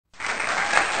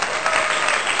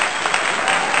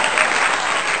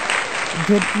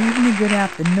Good evening, good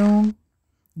afternoon,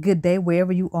 good day,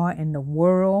 wherever you are in the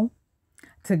world.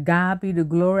 To God be the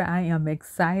glory. I am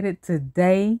excited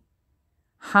today.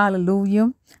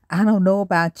 Hallelujah. I don't know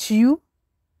about you.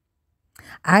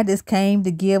 I just came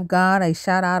to give God a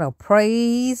shout out of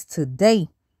praise today.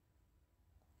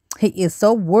 He is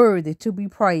so worthy to be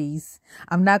praised.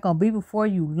 I'm not going to be before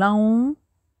you long.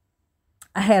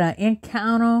 I had an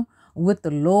encounter with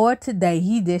the Lord today.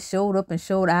 He just showed up and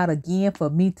showed out again for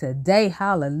me today.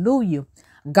 Hallelujah.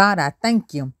 God, I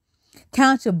thank you.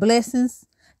 Count your blessings.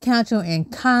 Count your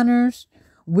encounters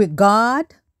with God,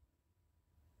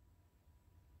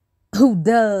 who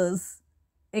does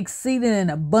exceeding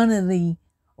and abundantly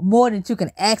more than you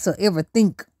can ask or ever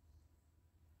think.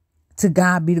 To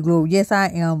God be the glory. Yes, I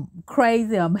am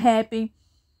crazy. I'm happy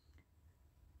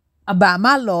about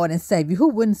my Lord and Savior. Who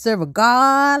wouldn't serve a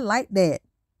God like that?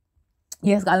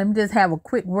 Yes, God, let me just have a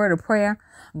quick word of prayer.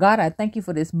 God, I thank you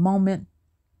for this moment.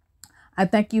 I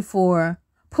thank you for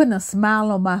putting a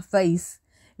smile on my face,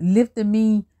 lifting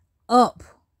me up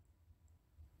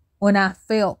when I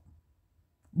felt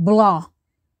blah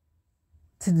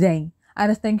today. I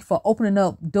just thank you for opening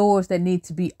up doors that need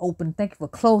to be opened. Thank you for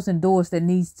closing doors that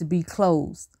needs to be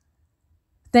closed.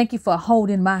 Thank you for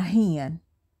holding my hand.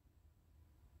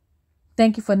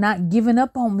 Thank you for not giving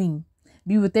up on me.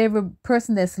 Be with every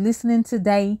person that's listening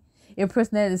today, every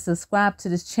person that is subscribed to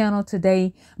this channel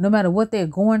today, no matter what they're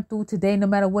going through today, no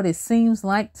matter what it seems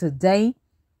like today.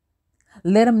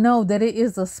 Let them know that it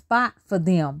is a spot for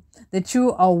them, that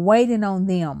you are waiting on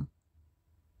them,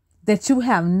 that you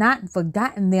have not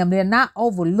forgotten them. They're not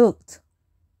overlooked.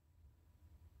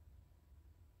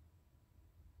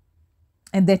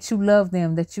 And that you love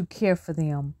them, that you care for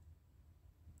them.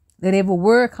 That every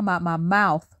word come out my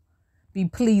mouth be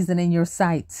pleasing in your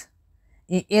sight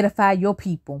and edify your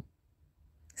people.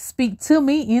 Speak to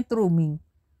me and through me.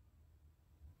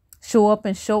 Show up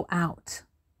and show out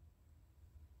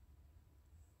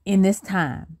in this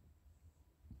time.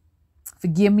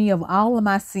 Forgive me of all of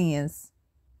my sins.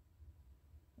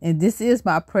 And this is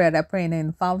my prayer that I pray in the name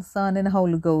of the Father, Son, and the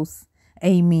Holy Ghost.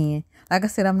 Amen. Like I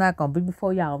said, I'm not going to be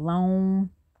before y'all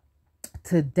long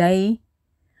today.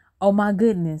 Oh my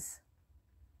goodness.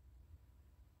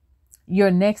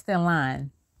 You're next in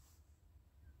line.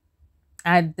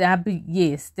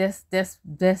 Yes, this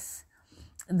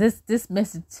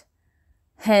message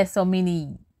has so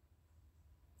many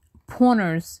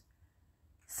pointers,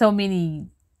 so many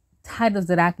titles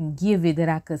that I can give it, that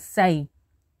I could say.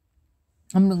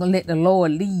 I'm going to let the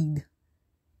Lord lead.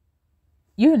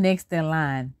 You're next in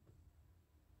line.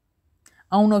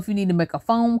 I don't know if you need to make a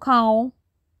phone call.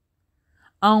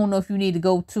 I don't know if you need to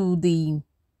go to the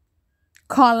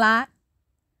car lot.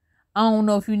 I don't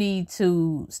know if you need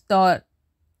to start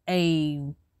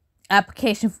a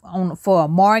application for a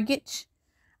mortgage.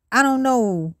 I don't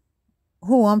know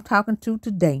who I'm talking to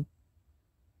today.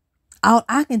 All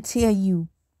I can tell you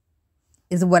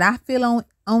is what I feel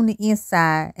on the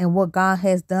inside and what God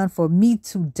has done for me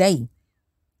today.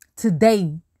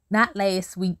 Today, not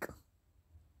last week,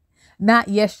 not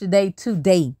yesterday,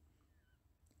 today.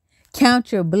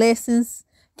 Count your blessings,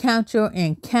 count your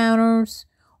encounters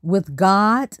with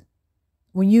God.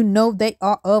 When you know they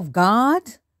are of God,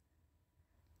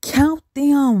 count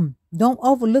them. Don't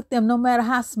overlook them, no matter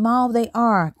how small they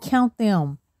are. Count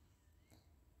them.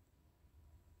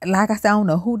 Like I said, I don't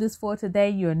know who this for today.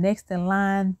 You're next in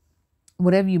line.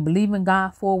 Whatever you believe in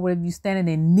God for, whatever you're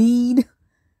standing in need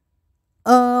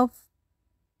of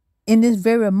in this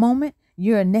very moment,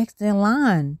 you're next in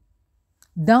line.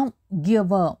 Don't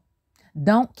give up.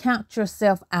 Don't count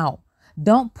yourself out.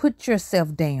 Don't put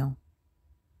yourself down.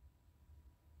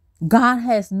 God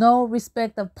has no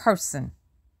respect of person.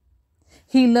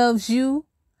 He loves you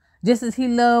just as he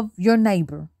loved your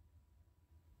neighbor.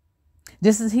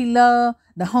 Just as he loved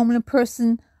the homeless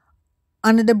person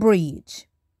under the bridge.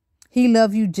 He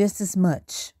loves you just as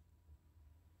much.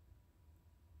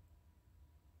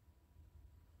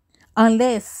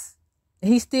 Unless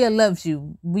he still loves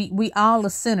you. We all are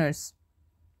sinners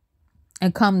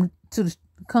and come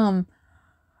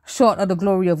short of the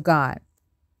glory of God.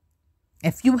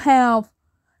 If you have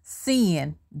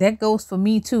sin, that goes for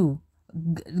me too.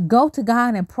 Go to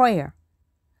God in prayer.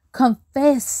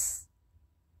 Confess.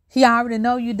 He already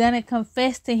know you done it.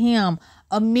 Confess to him.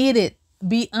 Admit it.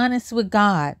 Be honest with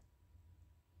God.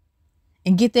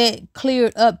 And get that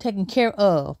cleared up, taken care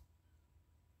of.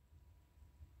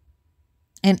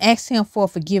 And ask him for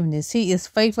forgiveness. He is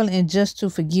faithful and just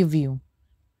to forgive you.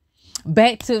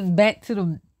 Back to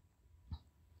the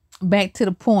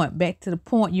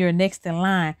point. You're next in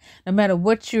line. No matter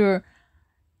what you're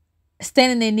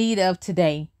standing in need of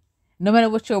today, No matter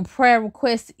what your prayer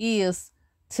request is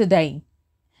today.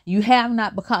 You have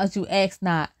not because you ask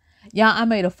not. Y'all, I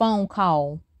made a phone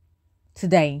call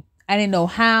today. I didn't know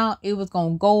how it was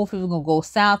going to go. If it was going to go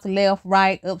south, left,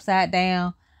 right, upside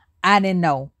down. I didn't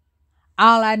know.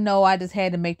 All I know, I just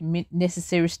had to make the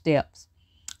necessary steps.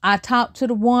 I talked to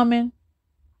the woman,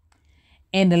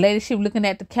 and the lady, she was looking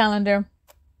at the calendar.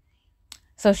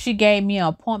 So she gave me an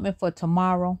appointment for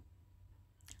tomorrow.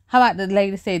 How about the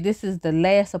lady said this is the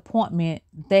last appointment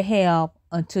they have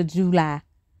until July.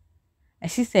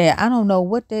 And she said, I don't know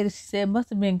what that is. She said, must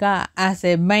have been God. I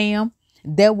said, ma'am,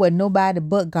 there was nobody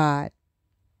but God.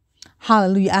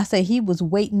 Hallelujah. I said, he was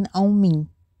waiting on me.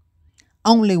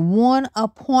 Only one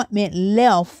appointment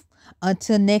left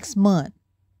until next month.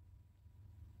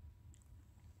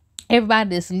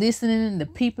 Everybody that's listening, the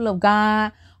people of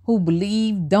God who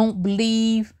believe, don't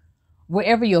believe,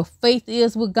 wherever your faith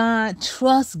is with God,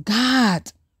 trust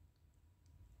God.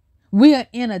 We are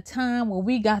in a time where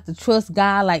we got to trust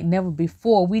God like never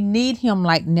before. We need him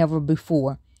like never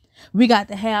before. We got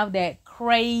to have that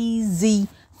crazy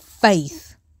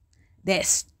faith, that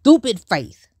stupid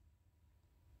faith.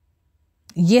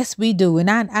 Yes, we do. And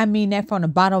I mean that from the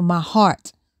bottom of my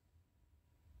heart.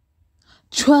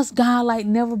 Trust God like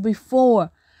never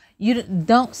before. You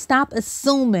don't stop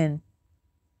assuming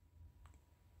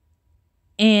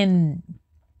and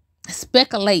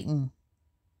speculating.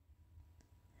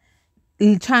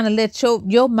 Trying to let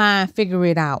your mind figure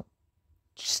it out.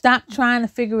 Stop trying to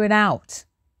figure it out.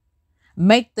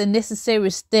 Make the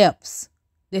necessary steps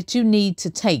that you need to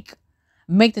take.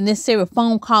 Make the necessary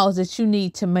phone calls that you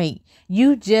need to make.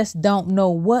 You just don't know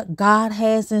what God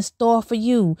has in store for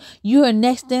you. You are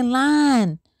next in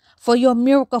line for your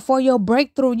miracle, for your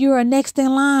breakthrough. You are next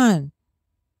in line.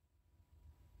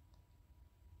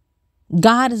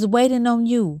 God is waiting on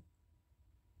you.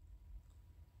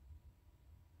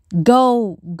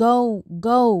 Go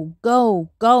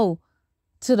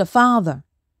to the Father.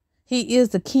 He is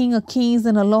the King of Kings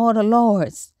and the Lord of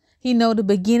Lords. He know the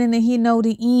beginning and he know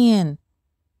the end.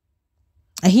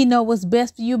 And he know what's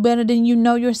best for you better than you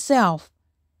know yourself.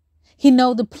 He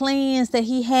know the plans that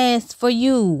he has for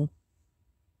you.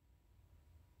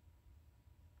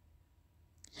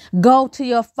 Go to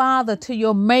your Father, to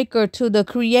your Maker, to the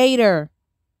Creator.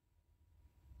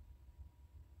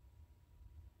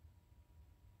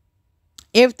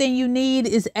 Everything you need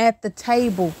is at the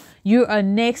table. You are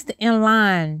next in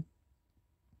line.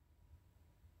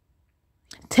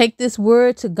 Take this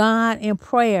word to God in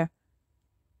prayer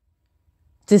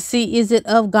to see, is it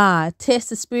of God? Test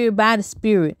the spirit by the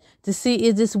spirit to see,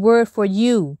 is this word for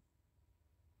you?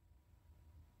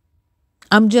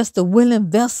 I'm just a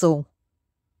willing vessel,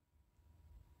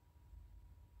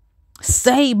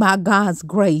 saved by God's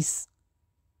grace,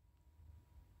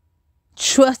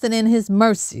 trusting in his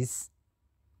mercies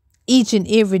each and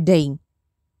every day,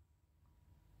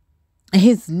 and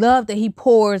his love that he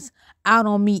pours out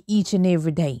on me each and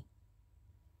every day.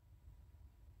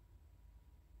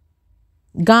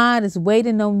 God is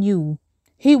waiting on you.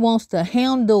 He wants to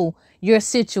handle your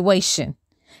situation.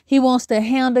 He wants to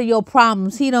handle your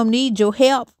problems. He don't need your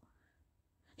help.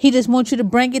 He just wants you to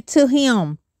bring it to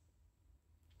him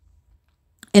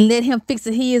and let him fix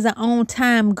it. He is an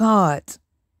on-time God.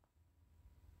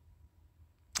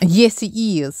 Yes,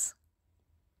 he is.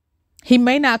 He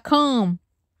may not come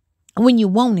when you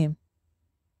want him.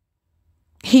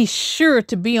 He's sure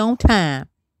to be on time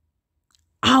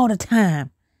all the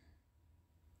time.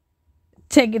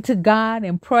 Take it to God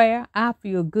in prayer. I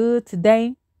feel good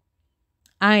today.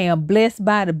 I am blessed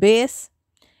by the best,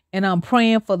 and I'm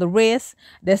praying for the rest.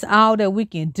 That's all that we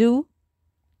can do.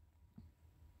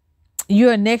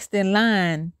 You're next in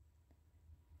line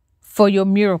for your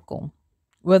miracle,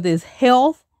 whether it's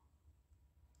health,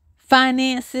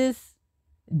 finances,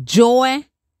 joy,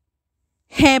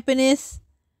 happiness,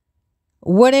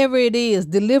 whatever it is,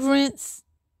 deliverance,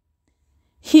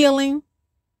 healing.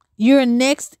 You're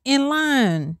next in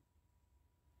line.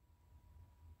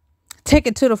 Take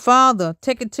it to the Father.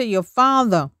 Take it to your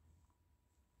Father.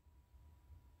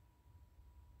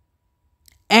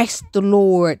 Ask the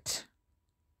Lord.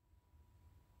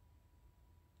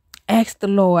 Ask the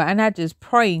Lord. And I just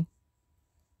pray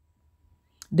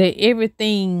that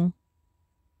everything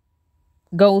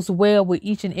goes well with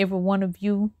each and every one of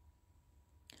you,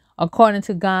 according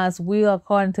to God's will,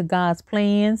 according to God's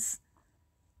plans.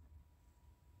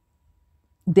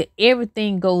 That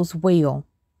everything goes well.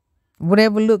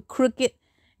 Whatever look crooked,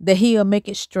 that he'll make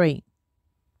it straight.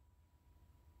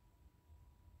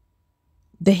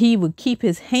 That he will keep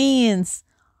his hands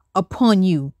upon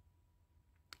you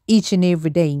each and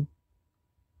every day.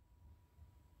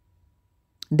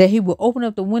 that he will open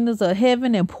up the windows of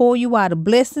heaven and pour you out a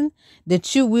blessing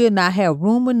that you will not have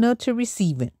room enough to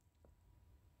receive it.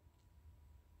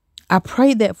 I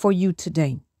pray that for you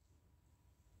today.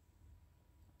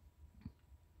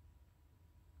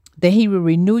 That he will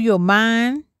renew your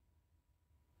mind,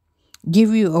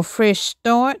 give you a fresh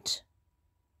start,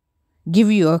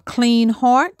 give you a clean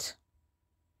heart,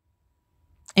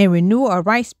 and renew a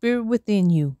right spirit within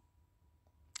you.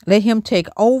 Let him take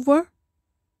over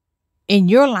in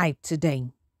your life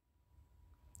today.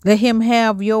 Let him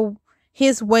have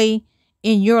his way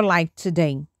in your life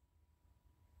today.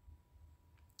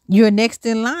 You're next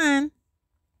in line.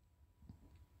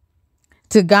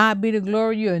 To God be the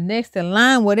glory. You're next in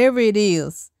line. Whatever it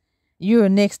is, you're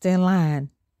next in line.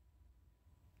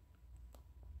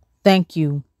 Thank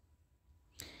you.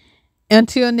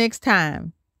 Until next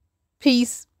time,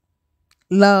 peace,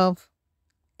 love,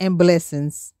 and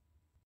blessings.